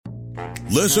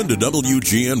Listen to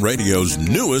WGN Radio's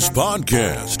newest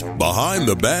podcast, Behind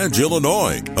the Badge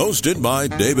Illinois, hosted by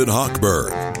David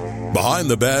Hochberg. Behind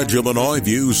the Badge Illinois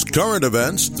views current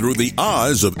events through the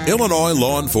eyes of Illinois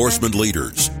law enforcement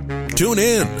leaders. Tune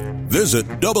in. Visit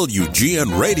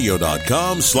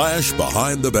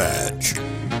WGNRadio.com/Behind the Badge.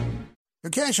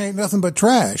 Your cash ain't nothing but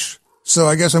trash, so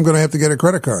I guess I'm going to have to get a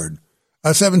credit card.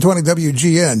 720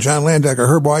 WGN, John Landecker,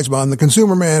 Herb Weisbaum, the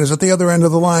Consumer Man is at the other end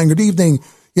of the line. Good evening.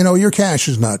 You know, your cash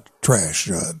is not trash,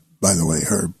 by the way,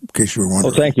 Herb, in case you were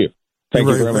wondering. Oh, thank you. Thank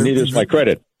you very much. Neither is my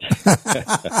credit.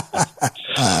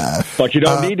 But you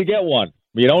don't need to get one.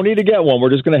 You don't need to get one. We're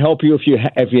just going to help you if you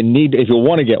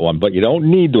want to get one, but you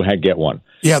don't need to get one.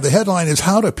 Yeah, the headline is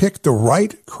How to Pick the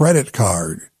Right Credit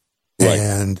Card. Right.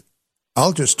 And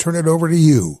I'll just turn it over to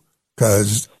you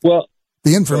because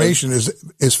the information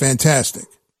is fantastic.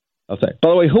 Okay. By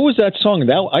the way, who was that song?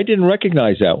 I didn't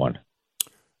recognize that one.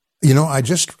 You know, I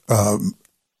just, I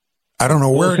don't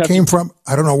know where it came from.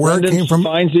 I don't know where it came from.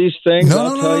 Finds these things.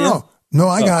 No,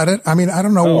 I got it. I mean, I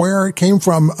don't know where it came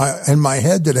from in my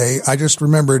head today. I just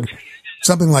remembered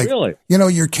something like, you know,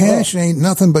 your cash ain't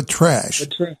nothing but trash.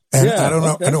 And I don't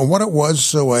know. I don't know what it was.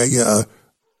 So I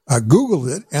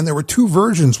Googled it, and there were two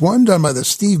versions. One done by the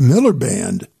Steve Miller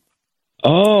Band.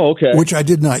 Oh, okay. Which I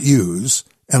did not use,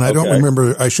 and I don't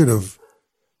remember. I should have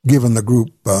given the group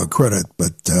credit,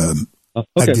 but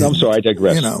okay. I'm sorry. I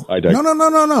digress. You know,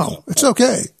 no. It's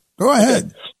okay. Go ahead.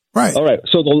 Okay. Right. All right.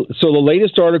 So the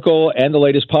latest article and the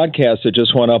latest podcast that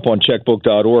just went up on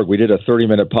checkbook.org, we did a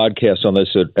 30-minute podcast on this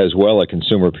as well at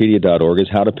consumerpedia.org, is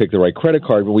how to pick the right credit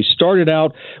card. But we started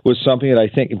out with something that I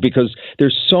think, because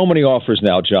there's so many offers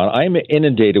now, John, I'm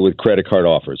inundated with credit card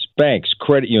offers. Banks,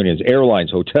 credit unions,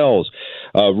 airlines, hotels,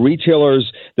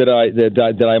 retailers that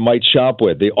I might shop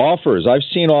with. The offers, I've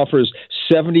seen offers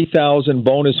 70,000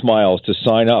 bonus miles to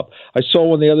sign up. I saw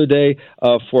one the other day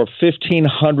for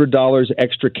 $1,500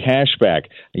 extra cash back.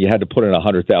 You had to put in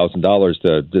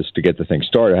 $100,000 to get the thing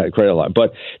started. I had a credit line,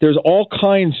 but there's all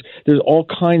kinds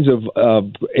of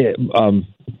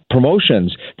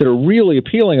promotions that are really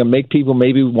appealing and make people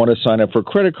maybe want to sign up for a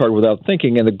credit card without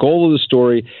thinking. And the goal of the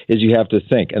story is you have to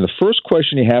think. And the first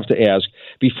question you have to ask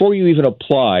before you even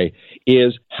apply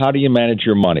is, how do you manage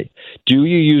your money? Do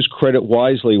you use credit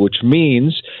wisely, which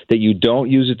means that you don't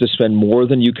use it to spend more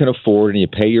than you can afford and you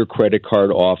pay your credit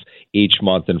card off each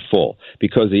month in full?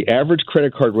 Because the average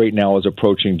credit card rate now is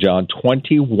approaching, John,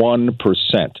 21%.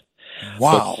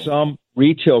 Wow. But some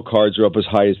retail cards are up as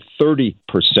high as 30%.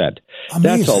 Amazing.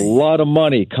 That's a lot of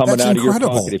money coming out of your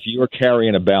pocket if you are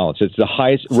carrying a balance. It's the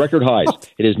highest, record highs.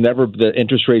 The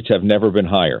interest rates have never been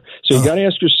higher. So you got to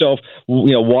ask yourself,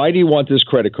 why do you want this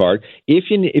credit card? If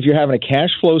you're having a cash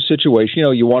flow situation,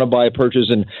 you want to buy a purchase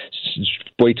and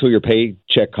wait till your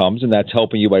paycheck comes, and that's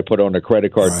helping you by putting on a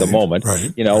credit card at the moment,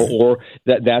 or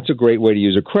that's a great way to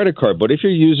use a credit card. But if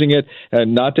you're using it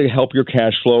not to help your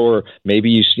cash flow, or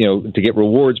maybe to get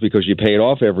rewards because you pay it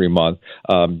off every month,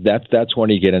 that's when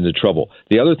you get into trouble.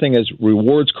 The other thing is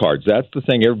rewards cards. That's the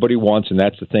thing everybody wants, and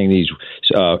that's the thing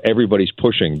everybody's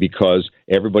pushing because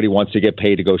everybody wants to get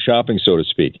paid to go shopping, so to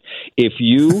speak. If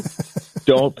you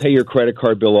don't pay your credit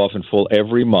card bill off in full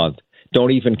every month,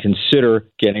 don't even consider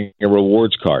getting a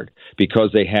rewards card because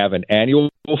they have an annual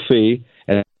fee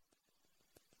and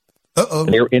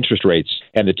their interest rates,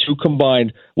 and the two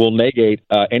combined will negate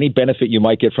any benefit you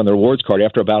might get from the rewards card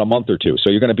after about a month or two.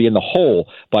 So you're going to be in the hole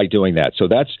by doing that. So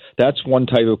that's one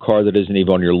type of card that isn't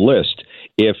even on your list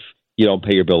if you don't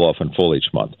pay your bill off in full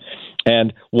each month.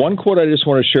 And one quote I just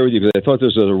want to share with you, because I thought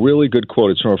this was a really good quote.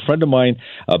 It's from a friend of mine,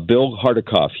 Bill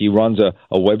Hardikoff. He runs a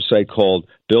website called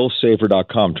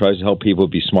BillSaver.com, tries to help people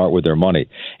be smart with their money.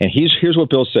 And here's what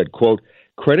Bill said, quote,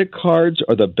 "Credit cards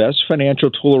are the best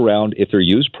financial tool around if they're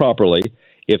used properly.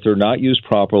 If they're not used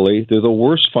properly, they're the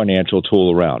worst financial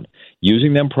tool around.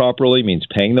 Using them properly means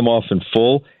paying them off in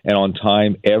full and on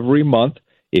time every month.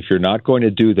 If you're not going to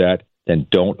do that, then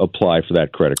don't apply for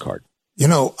that credit card."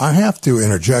 I have to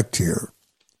interject here.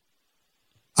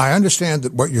 I understand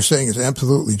that what you're saying is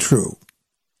absolutely true,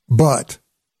 but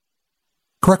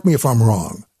correct me if I'm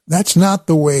wrong. That's not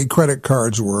the way credit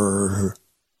cards were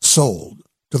sold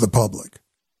to the public.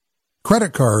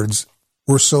 Credit cards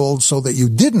were sold so that you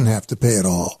didn't have to pay it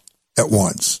all at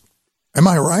once. Am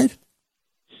I right?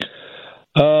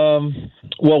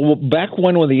 Well, back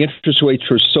when the interest rates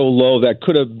were so low, that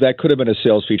could have been a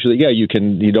sales feature. That you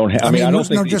don't have. I don't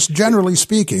think. Just generally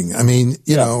speaking. I mean,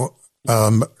 well,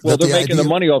 they're making the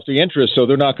money off the interest, so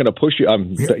they're not going to push you.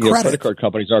 Credit card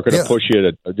companies aren't going to push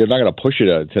you. They're not going to push you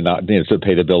to not to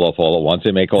pay the bill off all at once.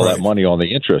 They make all that money on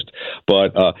the interest.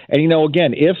 But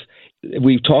again,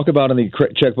 we talk about in the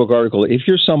checkbook article, if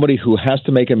you're somebody who has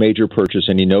to make a major purchase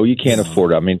and you know you can't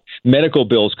afford it, I mean, medical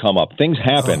bills come up, things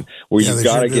happen where you've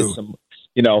got to get some,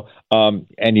 and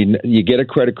you get a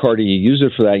credit card and you use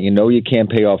it for that, you know you can't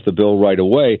pay off the bill right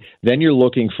away, then you're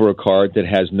looking for a card that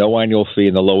has no annual fee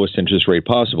and the lowest interest rate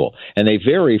possible. And they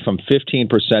vary from 15%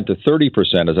 to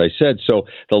 30%, as I said. So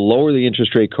the lower the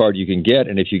interest rate card you can get,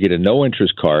 and if you get a no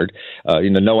interest card,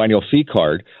 no annual fee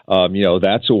card,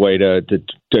 that's a way to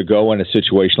go in a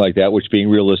situation like that, which, being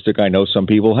realistic, I know some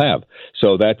people have.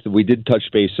 So we did touch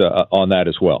base on that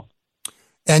as well.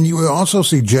 And you also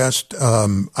suggest,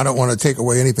 I don't want to take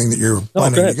away anything that you're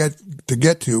planning to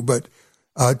get to, but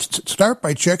start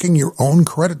by checking your own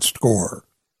credit score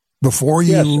before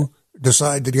you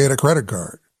decide to get a credit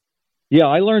card. Yeah,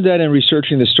 I learned that in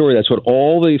researching the story. That's what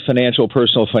all the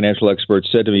personal financial experts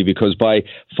said to me, because by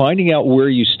finding out where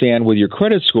you stand with your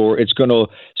credit score, it's going to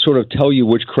sort of tell you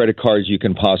which credit cards you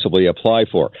can possibly apply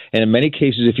for. And in many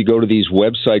cases, if you go to these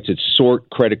websites that sort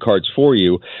credit cards for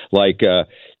you, like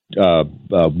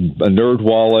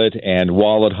NerdWallet and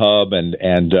Wallet Hub and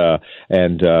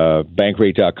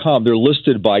Bankrate.com, they're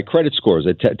listed by credit scores.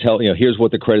 They tell here's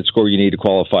what the credit score you need to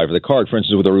qualify for the card. For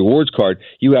instance, with a rewards card,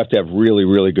 you have to have really,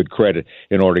 really good credit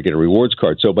in order to get a rewards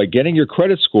card. So by getting your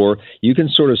credit score, you can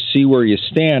sort of see where you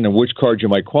stand and which card you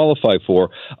might qualify for.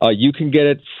 You can get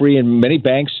it free, and many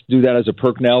banks do that as a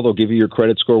perk now. They'll give you your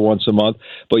credit score once a month,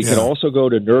 but you can also go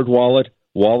to NerdWallet,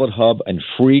 Wallet Hub, and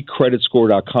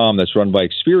freecreditscore.com. That's run by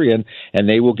Experian, and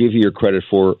they will give you your credit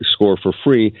score for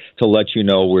free to let you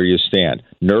know where you stand.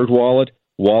 NerdWallet,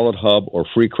 Wallet Hub, or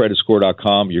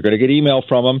freecreditscore.com. You're going to get email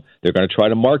from them. They're going to try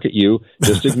to market you.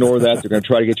 Just ignore that. They're going to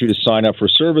try to get you to sign up for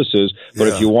services. But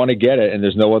if you want to get it and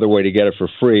there's no other way to get it for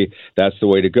free, that's the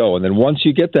way to go. And then once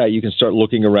you get that, you can start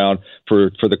looking around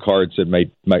for the cards that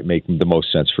might make the most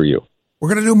sense for you. We're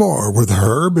going to do more with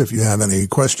Herb. If you have any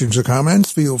questions or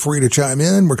comments, feel free to chime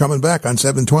in. We're coming back on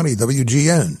 720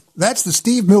 WGN. That's the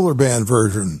Steve Miller Band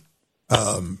version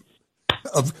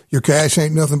of Your Cash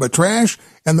Ain't Nothing But Trash.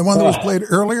 And the one that was played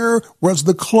earlier was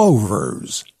the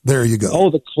Clovers. There you go. Oh,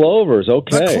 the Clovers.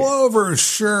 Okay. The Clovers.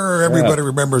 Sure. Everybody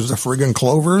remembers the friggin'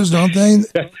 Clovers, don't they?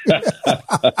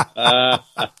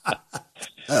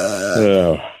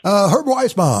 Herb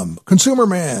Weisbaum,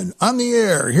 ConsumerMan, on the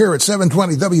air here at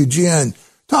 720 WGN,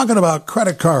 talking about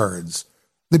credit cards,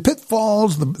 the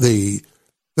pitfalls, the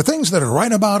things that are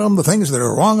right about them, the things that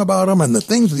are wrong about them, and the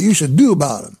things that you should do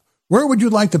about them. Where would you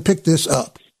like to pick this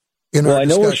up? Well, I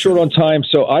know we're short on time,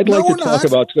 so I'd like to talk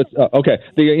about. Okay,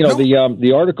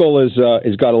 the article is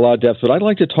got a lot of depth, but I'd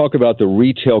like to talk about the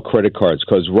retail credit cards,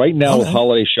 because right now with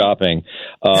holiday shopping,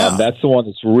 that's the one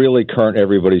that's really current in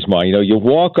everybody's mind. You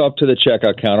walk up to the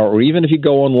checkout counter, or even if you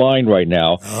go online right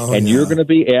now, you're going to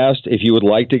be asked if you would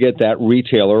like to get that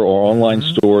retailer or online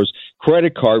store's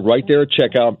credit card right there at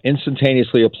checkout,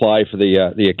 instantaneously apply for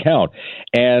the account,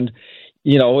 and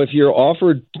if you're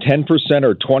offered 10%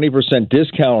 or 20%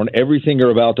 discount on everything you're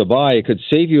about to buy, it could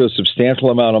save you a substantial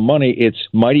amount of money. It's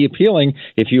mighty appealing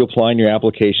if you apply and your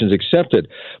application's accepted.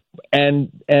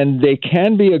 And they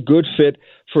can be a good fit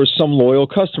for some loyal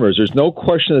customers. There's no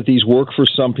question that these work for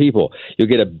some people. You'll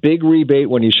get a big rebate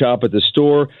when you shop at the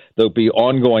store. There'll be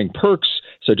ongoing perks,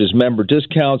 such as member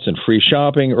discounts and free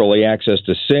shopping, early access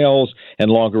to sales,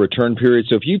 and longer return periods.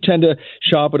 So if you tend to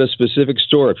shop at a specific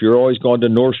store, if you're always going to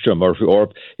Nordstrom, or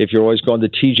if you're always going to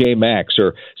TJ Maxx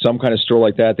or some kind of store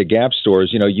like that, the Gap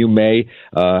stores, you may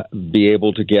be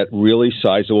able to get really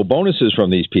sizable bonuses from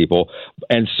these people.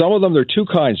 And some of them, there are two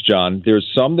kinds, John. There's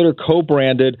some that are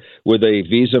co-branded with a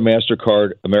Visa,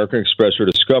 MasterCard, American Express, or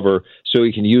Discover, so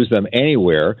you can use them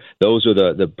anywhere. Those are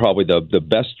probably the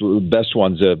best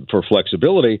ones for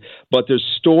flexibility. But there's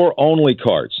store-only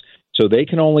cards. So they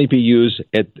can only be used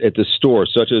at the store,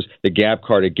 such as the Gap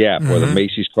card at Gap, or the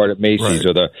Macy's card at Macy's,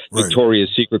 or the Victoria's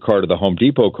Secret card, or the Home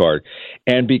Depot card.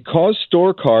 And because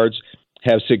store cards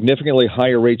have significantly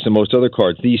higher rates than most other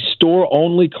cards, these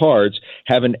store-only cards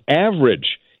have an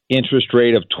average interest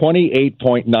rate of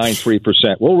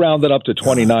 28.93%. We'll round it up to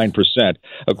 29%,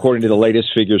 according to the latest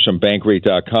figures from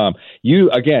Bankrate.com.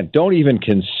 You, again, don't even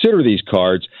consider these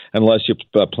cards unless you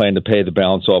plan to pay the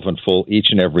balance off in full each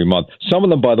and every month. Some of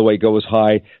them, by the way, go as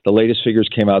high. The latest figures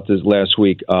came out this last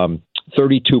week.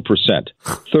 32%.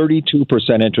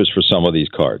 32% interest for some of these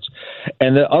cards.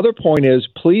 And the other point is,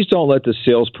 please don't let the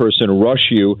salesperson rush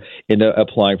you into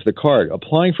applying for the card.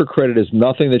 Applying for credit is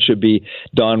nothing that should be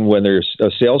done when there's a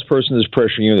salesperson that's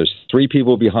pressuring you, there's three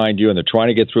people behind you, and they're trying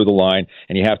to get through the line,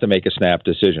 and you have to make a snap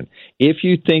decision. If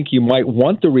you think you might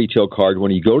want the retail card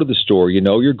when you go to the store,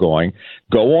 you're going,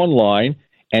 go online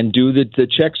and do the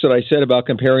checks that I said about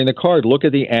comparing the card. Look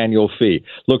at the annual fee.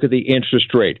 Look at the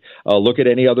interest rate. Look at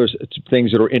any other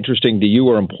things that are interesting to you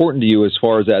or important to you as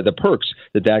far as the perks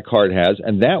that card has.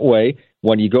 And that way,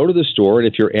 when you go to the store, and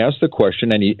if you're asked the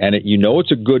question and you know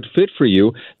it's a good fit for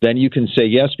you, then you can say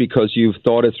yes because you've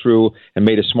thought it through and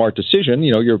made a smart decision.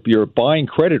 You know, you're buying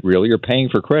credit, really. You're paying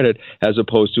for credit as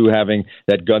opposed to having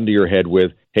that gun to your head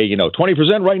with, hey,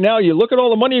 20% right now, you look at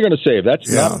all the money you're going to save. That's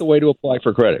not the way to apply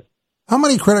for credit. How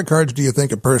many credit cards do you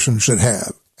think a person should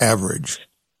have, average?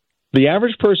 The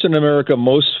average person in America,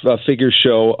 most figures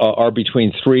show, are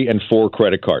between 3 and 4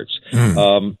 credit cards.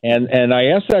 And I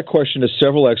asked that question to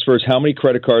several experts, how many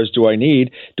credit cards do I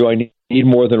need? Do I need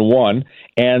more than one?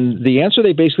 And the answer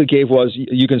they basically gave was,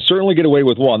 you can certainly get away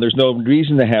with one. There's no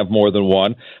reason to have more than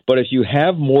one. But if you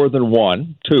have more than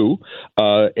one, two,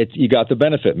 you got the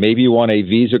benefit. Maybe you want a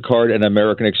Visa card and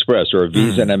American Express, or a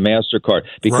Visa and a MasterCard,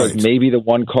 because maybe the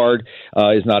one card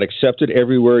is not accepted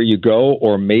everywhere you go,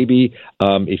 or maybe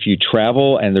if you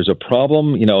travel and there's a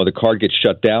problem, the card gets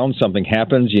shut down, something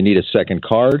happens, you need a second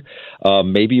card.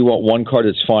 Maybe you want one card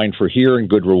that's fine for here and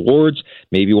good rewards.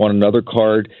 Maybe you want another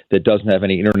card that doesn't have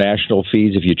any international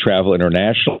fees if you travel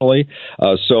internationally.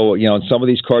 And some of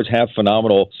these cards have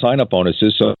phenomenal sign-up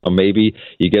bonuses. So maybe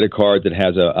you get a card that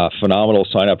has a phenomenal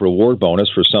sign-up reward bonus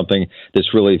for something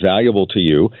that's really valuable to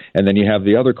you, and then you have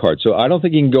the other card. So I don't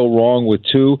think you can go wrong with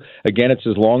two. Again, it's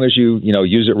as long as you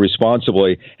use it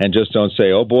responsibly and just don't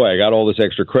say, oh boy, I got all this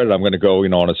extra credit, I'm going to go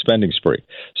on a spending spree.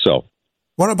 So,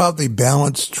 what about the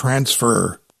balance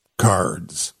transfer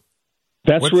cards?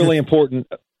 That's really important.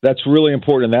 That's really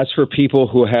important, and that's for people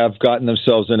who have gotten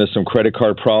themselves into some credit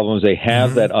card problems. They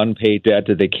have that unpaid debt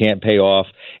that they can't pay off,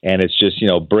 and it's just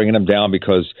bringing them down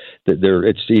because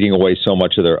it's eating away so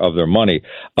much of their money.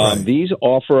 These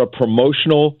offer a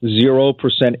promotional 0%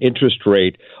 interest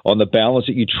rate on the balance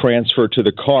that you transfer to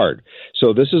the card.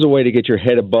 So this is a way to get your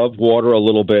head above water a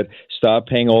little bit, stop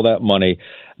paying all that money.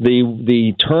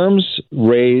 The terms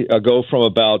go from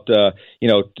about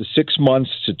 6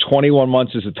 months to 21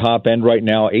 months is the top end right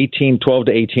now. 12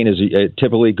 to 18 is a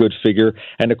typically good figure.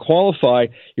 And to qualify,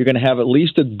 you're going to have at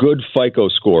least a good FICO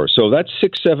score. So that's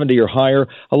 670 or higher.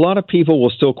 A lot of people will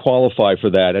still qualify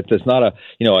for that. It's not a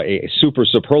super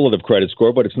superlative credit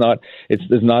score, but it's not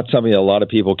something that a lot of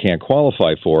people can't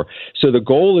qualify for. So the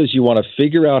goal is you want to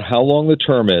figure out how long the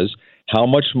term is, how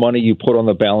much money you put on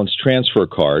the balance transfer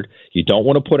card. You don't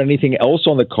want to put anything else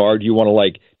on the card. You want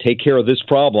to take care of this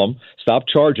problem, stop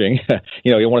charging.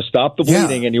 You want to stop the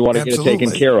bleeding and you want to get it taken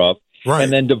care of. Right.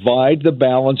 And then divide the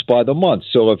balance by the month.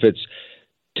 So if it's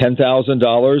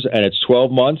 $10,000 and it's 12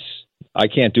 months, I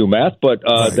can't do math, but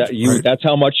that's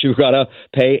how much you've got to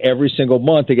pay every single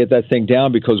month to get that thing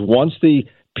down, because once the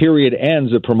period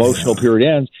ends, the promotional period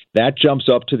ends, that jumps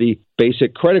up to the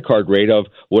basic credit card rate of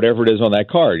whatever it is on that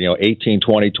card, 18,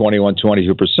 20, 21,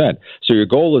 22%. So your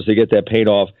goal is to get that paid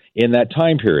off in that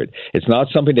time period. It's not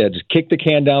something to just kick the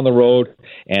can down the road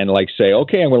and say,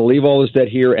 okay, I'm going to leave all this debt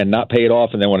here and not pay it off.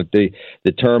 And then when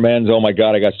the term ends, oh my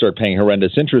God, I got to start paying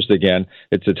horrendous interest again.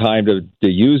 It's a time to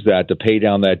use that to pay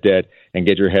down that debt and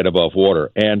get your head above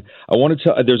water. And I want to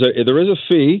tell, there is a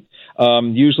fee,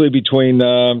 usually between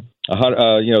 3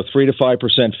 to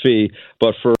 5% fee,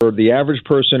 but for the average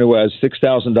person who has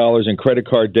 $6,000 in credit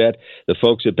card debt, the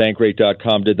folks at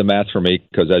Bankrate.com did the math for me,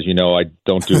 because as you know, I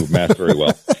don't do math very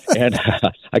well, and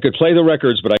I could play the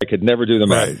records, but I could never do the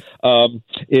math.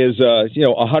 Is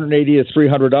 $180 to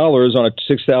 $300 on a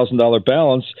 $6,000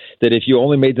 balance. That if you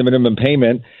only made the minimum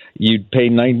payment, you'd pay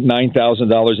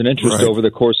 $9,000 in interest over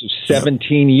the course of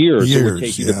 17 years. It would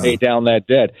take you to pay down that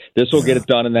debt. This will get it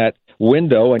done in that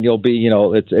window, and you'll be,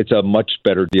 it's a much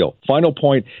better deal. Final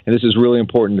point, and this is really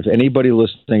important, if anybody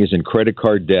listening is in credit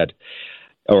card debt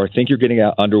or think you're getting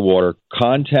out underwater,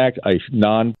 contact a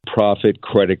nonprofit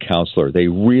credit counselor. They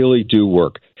really do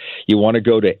work. You want to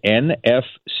go to nfcc.org.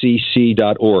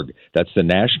 That's the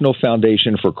National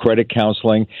Foundation for Credit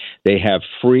Counseling. They have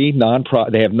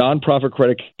nonprofit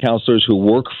credit counselors who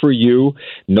work for you.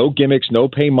 No gimmicks, no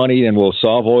pay money, and will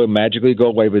magically go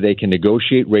away, but they can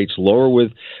negotiate rates lower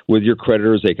with your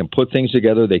creditors. They can put things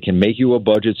together. They can make you a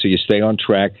budget so you stay on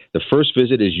track. The first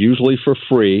visit is usually for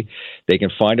free. They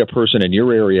can find a person in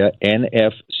your area,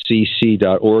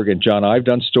 nfcc.org. And John, I've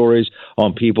done stories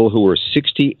on people who were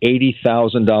 $60,000,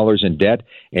 $80,000 in debt,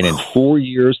 and in 4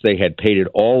 years they had paid it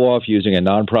all off using a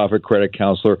nonprofit credit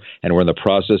counselor and were in the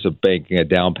process of making a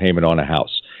down payment on a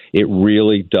house. It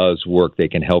really does work. They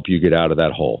can help you get out of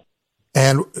that hole.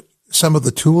 And some of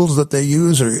the tools that they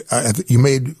use, or you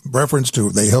made reference to,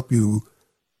 they help you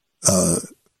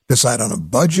decide on a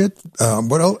budget?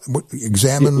 What else?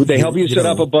 Examine. They help you set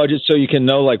up a budget so you can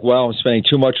know, like, well, I'm spending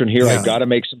too much on here. Yeah. I've got to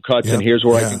make some cuts, and here's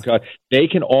where I can cut. They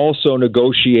can also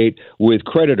negotiate with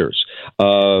creditors.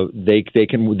 They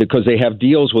can, because they have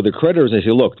deals with the creditors. They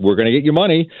say, look, we're going to get your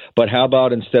money, but how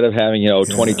about instead of having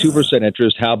 22%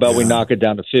 interest, how about we knock it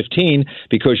down to 15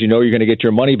 because you're going to get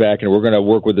your money back, and we're going to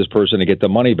work with this person to get the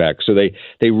money back. So they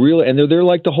really, and they're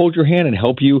like to hold your hand and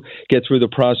help you get through the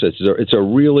process. It's a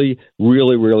really,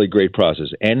 really, really great process.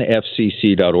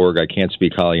 nfcc.org. I can't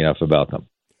speak highly enough about them.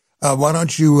 Why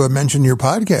don't you mention your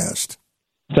podcast?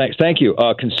 Thank you.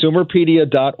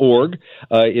 Consumerpedia.org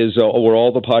is where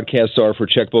all the podcasts are for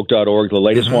checkbook.org. The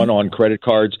latest one on credit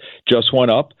cards just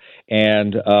went up.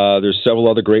 And there's several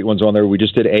other great ones on there. We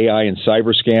just did AI and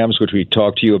cyber scams, which we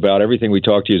talked to you about. Everything we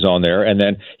talked to you is on there. And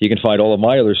then you can find all of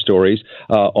my other stories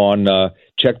on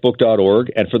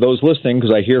checkbook.org. And for those listening,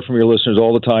 because I hear from your listeners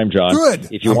all the time, John,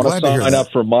 if you want to sign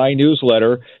up for my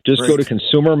newsletter, just go to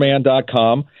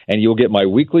consumerman.com and you'll get my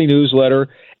weekly newsletter.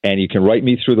 And you can write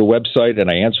me through the website, and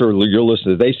I answer your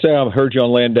listeners. They say, I've heard you on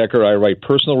Landecker. I write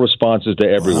personal responses to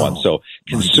everyone. So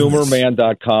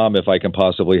consumerman.com if I can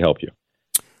possibly help you.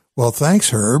 Well,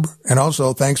 thanks, Herb. And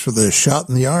also thanks for the shot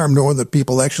in the arm, knowing that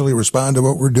people actually respond to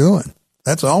what we're doing.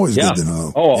 That's always good to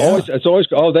know. Always. It's always.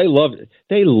 Oh, they love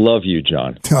you,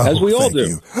 John, as we all do.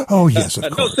 You. Oh, yes,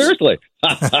 of course. No, seriously.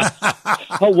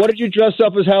 What did you dress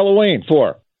up as Halloween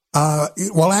for?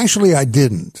 Well, actually, I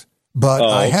didn't, but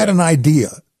I had an idea.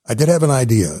 I did have an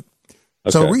idea. Okay.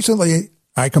 So recently,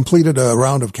 I completed a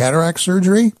round of cataract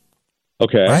surgery.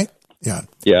 Okay. Right? Yeah.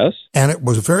 Yes. And it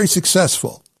was very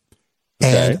successful.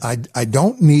 Okay. And I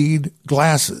don't need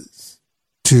glasses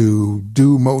to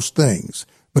do most things,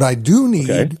 but I do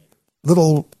need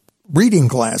little reading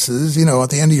glasses, at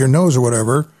the end of your nose or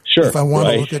whatever. Sure. If I want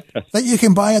to look at that, you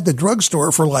can buy at the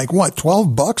drugstore for like what,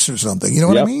 $12 or something. You know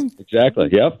what I mean? Exactly.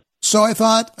 Yep. So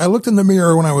I looked in the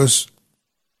mirror when I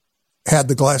had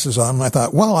the glasses on, and I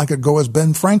thought, well, I could go as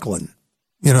Ben Franklin,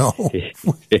 I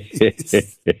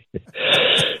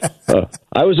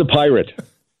was a pirate.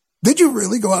 Did you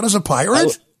really go out as a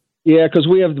pirate? Yeah, because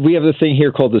we have the thing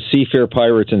here called the Seafair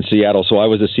Pirates in Seattle. So I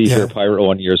was a Seafair pirate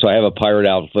one year. So I have a pirate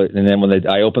outfit, and then when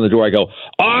I open the door, I go,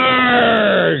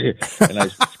 "Arg!" and I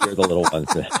scare the little ones.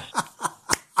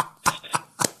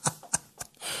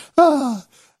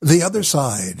 The other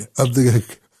side of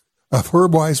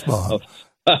Herb Weisbaum.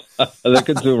 The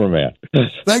Consumer Man.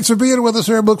 Thanks for being with us,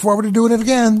 Herb. Look forward to doing it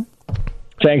again.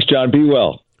 Thanks, John. Be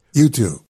well. You too.